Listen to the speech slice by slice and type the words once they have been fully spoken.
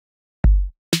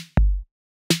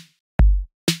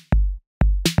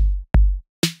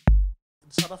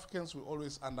South Africans will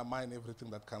always undermine everything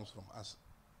that comes from us.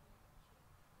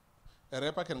 A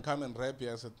rapper can come and rap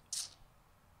here and say,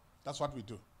 that's what we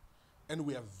do. And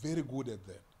we are very good at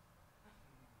that.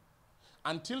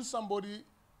 Until somebody,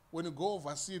 when you go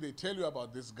overseas, they tell you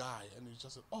about this guy, and you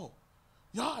just say, oh,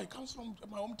 yeah, he comes from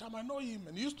my hometown, I know him,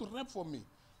 and he used to rap for me.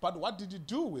 But what did you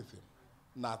do with him?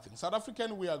 Nothing. South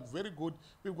African, we are very good.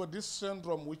 We've got this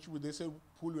syndrome which they say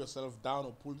pull yourself down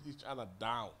or pull each other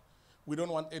down. We don't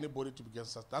want anybody to be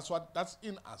against us. That's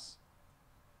in us.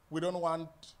 We don't want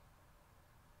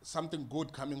something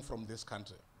good coming from this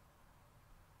country.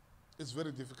 It's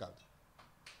very difficult.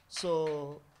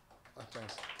 So,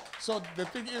 thanks. So the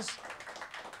thing is,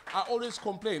 I always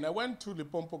complain. I went to the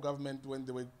Limpopo government when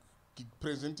they were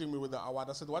presenting me with the award.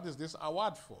 I said, what is this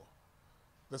award for?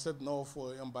 They said, no,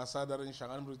 for ambassador in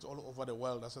Shangaan all over the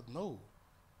world. I said, no.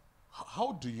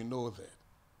 How do you know that?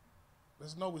 They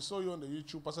said, no, we saw you on the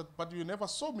YouTube. I said, but you never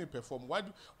saw me perform.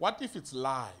 What if it's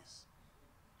lies?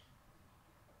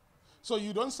 So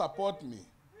you don't support me,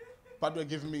 but you're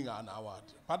giving me an award.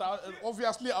 But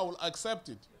obviously I will accept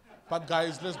it. But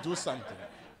guys, let's do something.